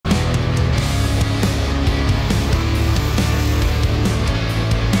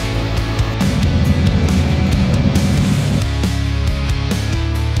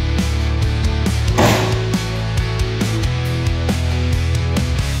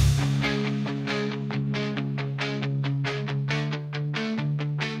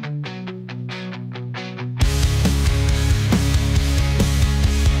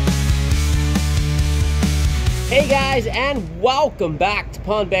Hey guys, and welcome back to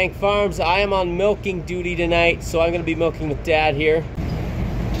Pond Bank Farms. I am on milking duty tonight, so I'm going to be milking with Dad here.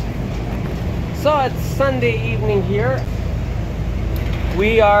 So it's Sunday evening here.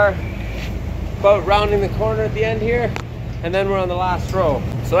 We are about rounding the corner at the end here, and then we're on the last row.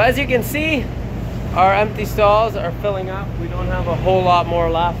 So as you can see, our empty stalls are filling up. We don't have a whole lot more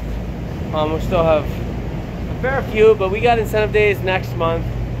left. We still have a fair few, but we got incentive days next month,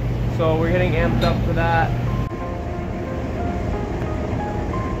 so we're getting amped up for that.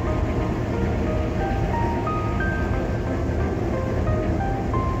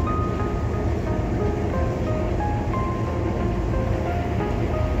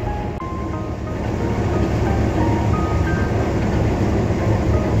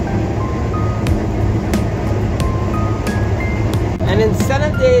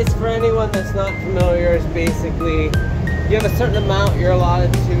 Incentive days, for anyone that's not familiar, is basically you have a certain amount you're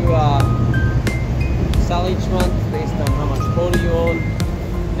allotted to sell each month based on how much quota you own,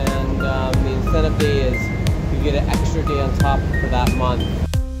 and the incentive day is you get an extra day on top for that month.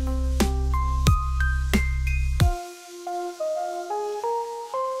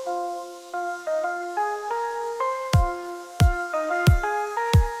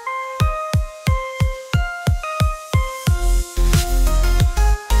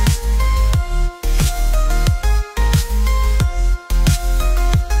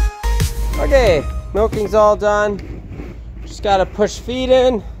 Okay, milking's all done. Just gotta push feed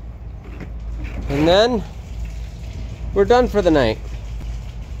in, and then we're done for the night.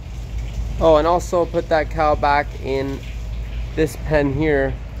 Oh, and also put that cow back in this pen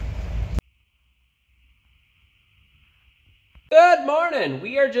here. Good morning.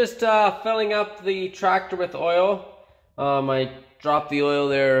 We are just filling up the tractor with oil. I dropped the oil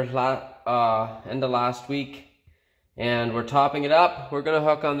there end of last week. And we're topping it up. We're gonna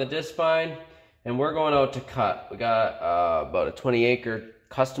hook on the disc spine, and we're going out to cut. We got about a 20-acre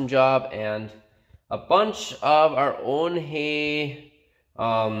custom job and a bunch of our own hay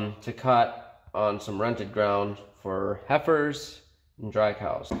to cut on some rented ground for heifers and dry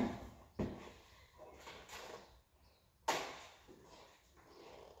cows.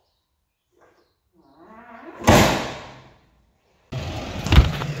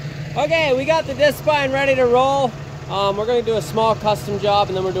 Okay, we got the disc spine ready to roll. We're going to do a small custom job,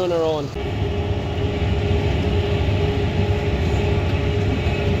 and then we're doing a rolling.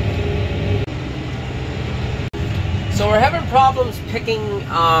 So we're having problems picking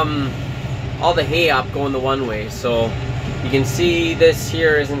all the hay up going the one way. So you can see this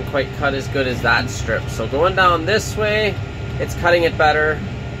here isn't quite cut as good as that strip. So going down this way, it's cutting it better.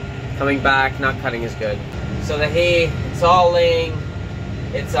 Coming back, not cutting as good. So the hay, it's all laying.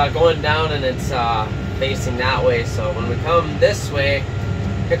 It's going down, and it's facing that way, so when we come this way,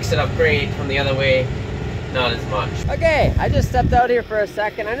 picks it up great. From the other way, not as much. Okay, I just stepped out here for a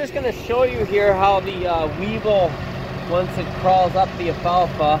second. I'm just going to show you here how the weevil, once it crawls up the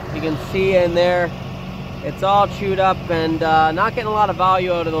alfalfa, you can see in there, it's all chewed up and not getting a lot of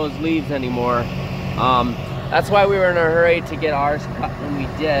value out of those leaves anymore. That's why we were in a hurry to get ours cut when we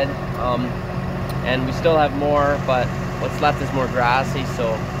did, and we still have more, but what's left is more grassy,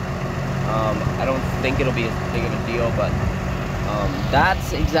 so I don't think it'll be as big of a deal, but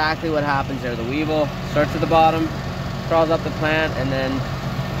that's exactly what happens there. The weevil starts at the bottom, crawls up the plant, and then,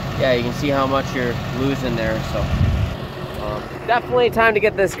 yeah, you can see how much you're losing there. So definitely time to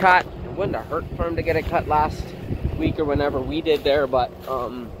get this cut. It wouldn't have hurt for him to get it cut last week or whenever we did there, but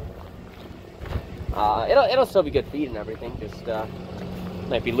it'll still be good feed and everything. Just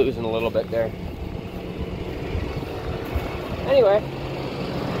might be losing a little bit there. Anyway,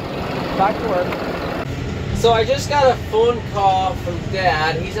 back to work. So I just got a phone call from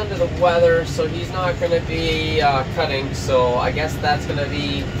Dad. He's under the weather, so he's not going to be cutting. So I guess that's going to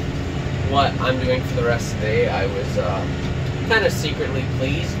be what I'm doing for the rest of the day. I was kind of secretly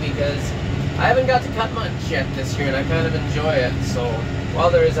pleased because I haven't got to cut much yet this year, and I kind of enjoy it. So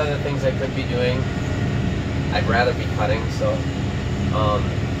while there is other things I could be doing, I'd rather be cutting. So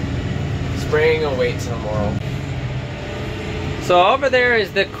spraying will wait till tomorrow. So over there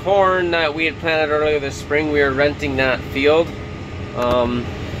is the corn that we had planted earlier this spring. We were renting that field.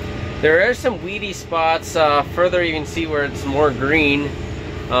 There are some weedy spots. Further you can see where it's more green.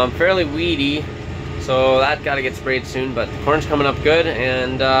 Fairly weedy. So that got to get sprayed soon. But the corn's coming up good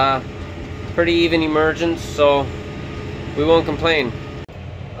and pretty even emergence. So we won't complain.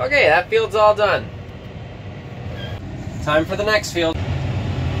 Okay, that field's all done. Time for the next field.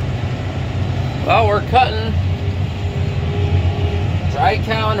 Well, we're cutting dry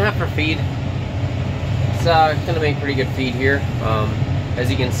cow and heifer feed. It's gonna make pretty good feed here. As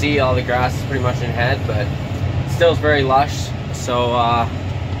you can see, all the grass is pretty much in head, but still is very lush, so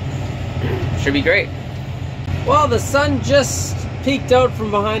should be great. Well, the sun just peeked out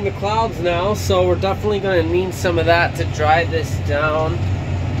from behind the clouds now, so we're definitely going to need some of that to dry this down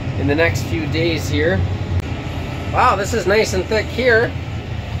in the next few days here. Wow, this is nice and thick here.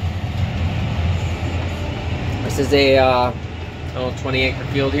 This is a 20-acre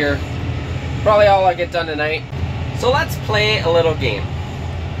field here. Probably all I'll get done tonight. So let's play a little game.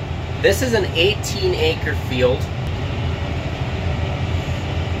 This is an 18-acre field.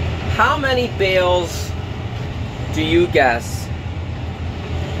 How many bales do you guess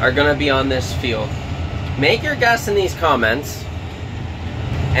are gonna be on this field? Make your guess in these comments,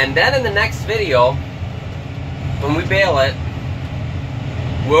 and then in the next video, when we bale it,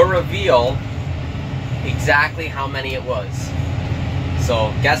 we'll reveal exactly how many it was.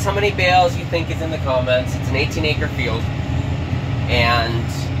 So guess how many bales you think is in the comments. It's an 18-acre field, and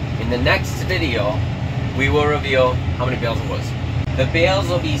in the next video we will reveal how many bales it was. The bales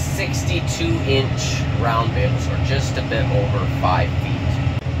will be 62-inch round bales, or just a bit over 5 feet.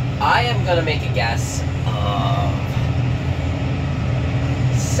 I am gonna make a guess of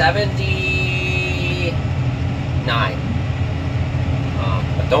 79.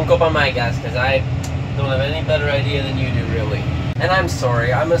 But don't go by my guess, because I don't have any better idea than you do, really. And I'm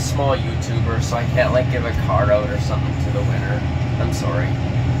sorry, I'm a small YouTuber, so I can't like give a card out or something to the winner. I'm sorry.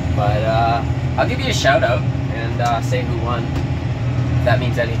 But I'll give you a shout out and say who won, if that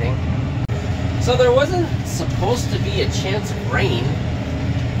means anything. So there wasn't supposed to be a chance of rain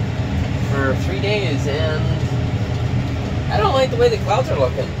for 3 days, and I don't like the way the clouds are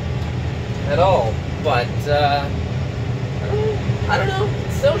looking at all. But I don't know,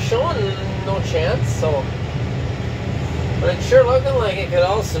 it's still showing no chance, so, but it's sure looking like it could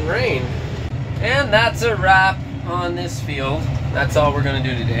also rain. And that's a wrap on this field. That's all we're gonna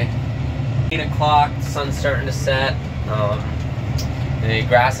do today. 8 o'clock, the sun's starting to set. The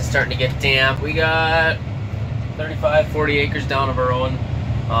grass is starting to get damp. We got 35, 40 acres down of our own.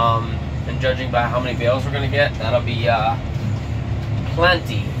 And judging by how many bales we're gonna get, that'll be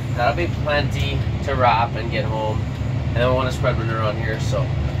plenty. That'll be plenty to wrap and get home. And then we want to spread manure on here, so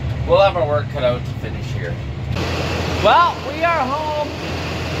we'll have our work cut out to finish here. Well, we are home.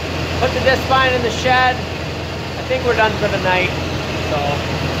 Put the disc vine in the shed. I think we're done for the night. So,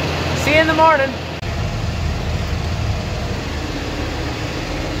 see you in the morning.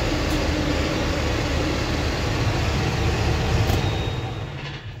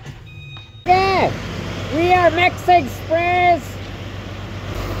 Dad, we are mixing sprays.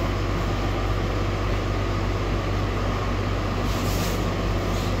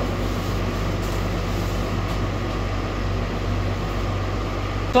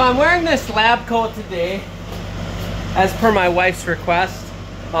 So I'm wearing this lab coat today, as per my wife's request.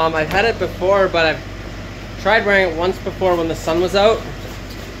 I've had it before, but I've tried wearing it once before when the sun was out,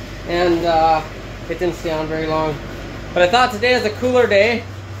 and it didn't stay on very long. But I thought today is a cooler day,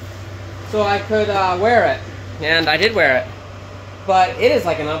 so I could wear it, and I did wear it. But it is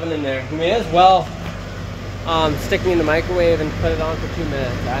like an oven in there. You may as well stick me in the microwave and put it on for 2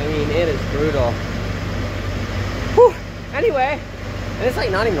 minutes. I mean, it is brutal. Whew. Anyway. And it's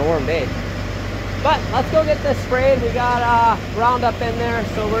like not even a warm day. But let's go get this sprayed. We got Roundup in there,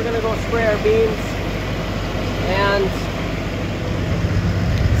 so we're gonna go spray our beans. And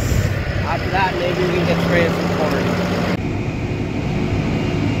after that, maybe we can get spraying some corn.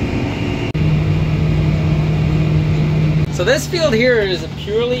 So this field here is a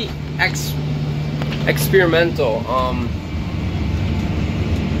purely experimental.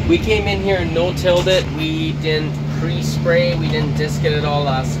 We came in here and no-tilled it. We didn't pre-spray, we didn't disc it at all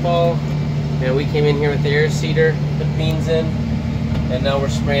last fall. And we came in here with the air seeder, put beans in, and now we're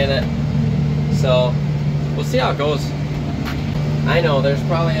spraying it. So we'll see how it goes. I know there's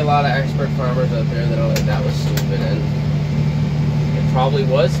probably a lot of expert farmers out there that are like, that was stupid, and it probably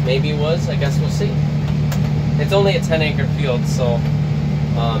was, maybe it was, I guess we'll see. It's only a 10-acre field, so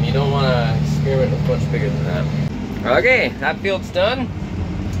you don't want to experiment with much bigger than that. Okay, that field's done.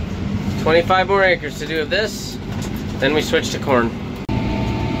 25 more acres to do of this. Then we switch to corn.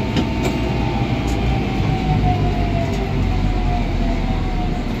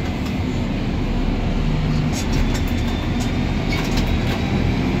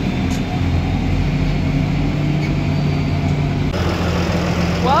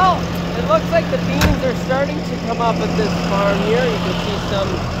 Well, it looks like the beans are starting to come up at this farm here. You can see some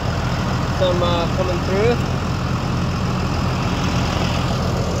coming through.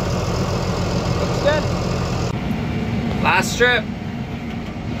 Looks good. Last strip.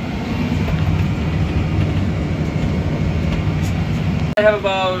 I have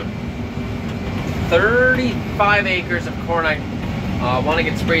about 35 acres of corn I want to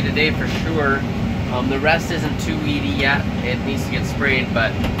get sprayed today for sure. The rest isn't too weedy yet. It needs to get sprayed,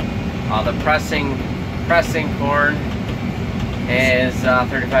 but the pressing corn is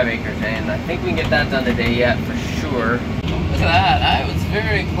 35 acres, and I think we can get that done today yet for sure. Look at that, I was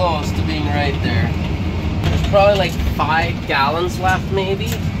very close to being right there. There's probably like 5 gallons left maybe.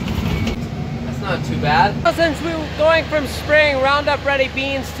 That's not too bad. Since we're going from spraying Roundup Ready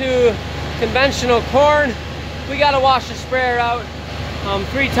beans to conventional corn, we gotta wash the sprayer out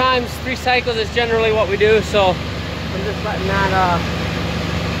 3 times, 3 cycles is generally what we do, so I'm just letting that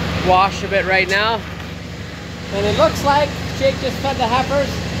wash a bit right now. And it looks like Jake just fed the heifers.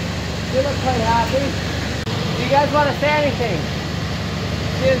 They look quite happy. Do you guys want to say anything?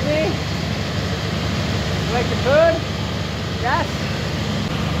 Excuse me? You like the food? Yes?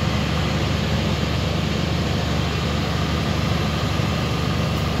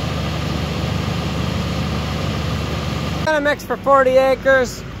 Gonna mix for 40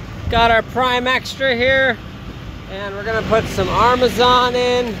 acres. Got our prime extra here, and we're gonna put some Armazon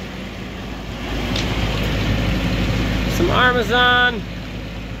in. Some Armazon.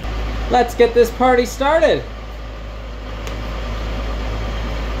 Let's get this party started.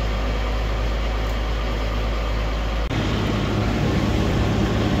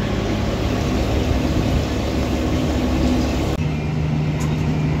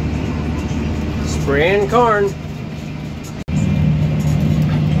 Spraying corn.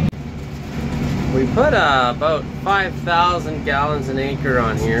 We put about 5,000 gallons an acre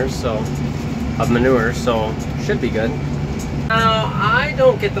on here, so of manure, so should be good. Now, I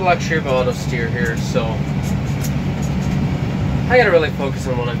don't get the luxury of auto steer here, so I gotta really focus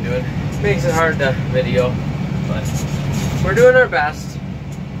on what I'm doing. Makes it hard to video, but we're doing our best.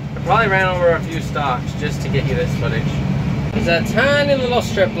 I probably ran over a few stalks just to get you this footage. There's that tiny little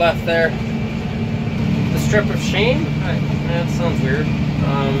strip left there. The strip of shame? That sounds weird.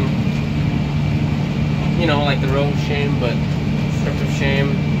 You know, like the road shame, but strip of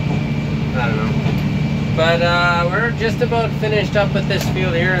shame. I don't know. But we're just about finished up with this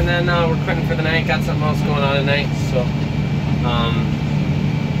field here, and then we're quitting for the night. Got something else going on tonight, so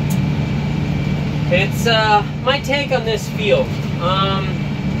it's my take on this field.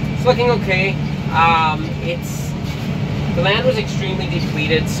 It's looking okay. The land was extremely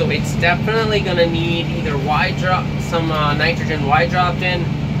depleted, so it's definitely going to need either some nitrogen Y dropped in,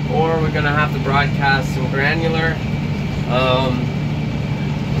 or we're going to have to broadcast some granular.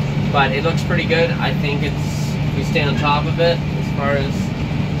 But it looks pretty good. I think if we stay on top of it as far as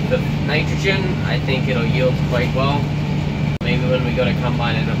the nitrogen, I think it'll yield quite well. Maybe when we go to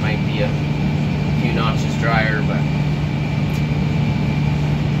combine it, it might be a few notches drier, but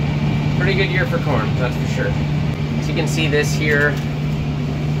pretty good year for corn, that's for sure. As you can see, this here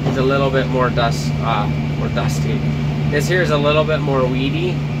is a little bit more dusty. This here is a little bit more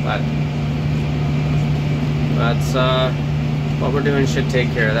weedy, but that's what we're doing should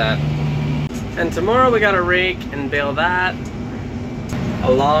take care of that. And tomorrow we got to rake and bale that,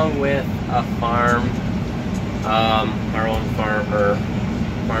 along with a farm, our own farm, or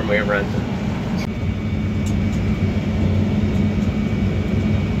farm we have rented.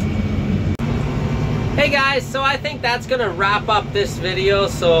 Hey guys, so I think that's gonna wrap up this video.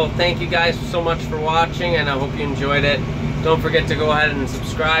 So thank you guys so much for watching, and I hope you enjoyed it. Don't forget to go ahead and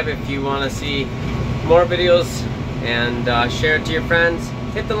subscribe if you want to see more videos, and share it to your friends.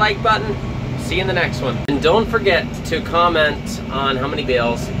 Hit the like button. See you in the next one. And don't forget to comment on how many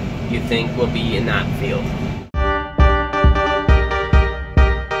bales you think will be in that field.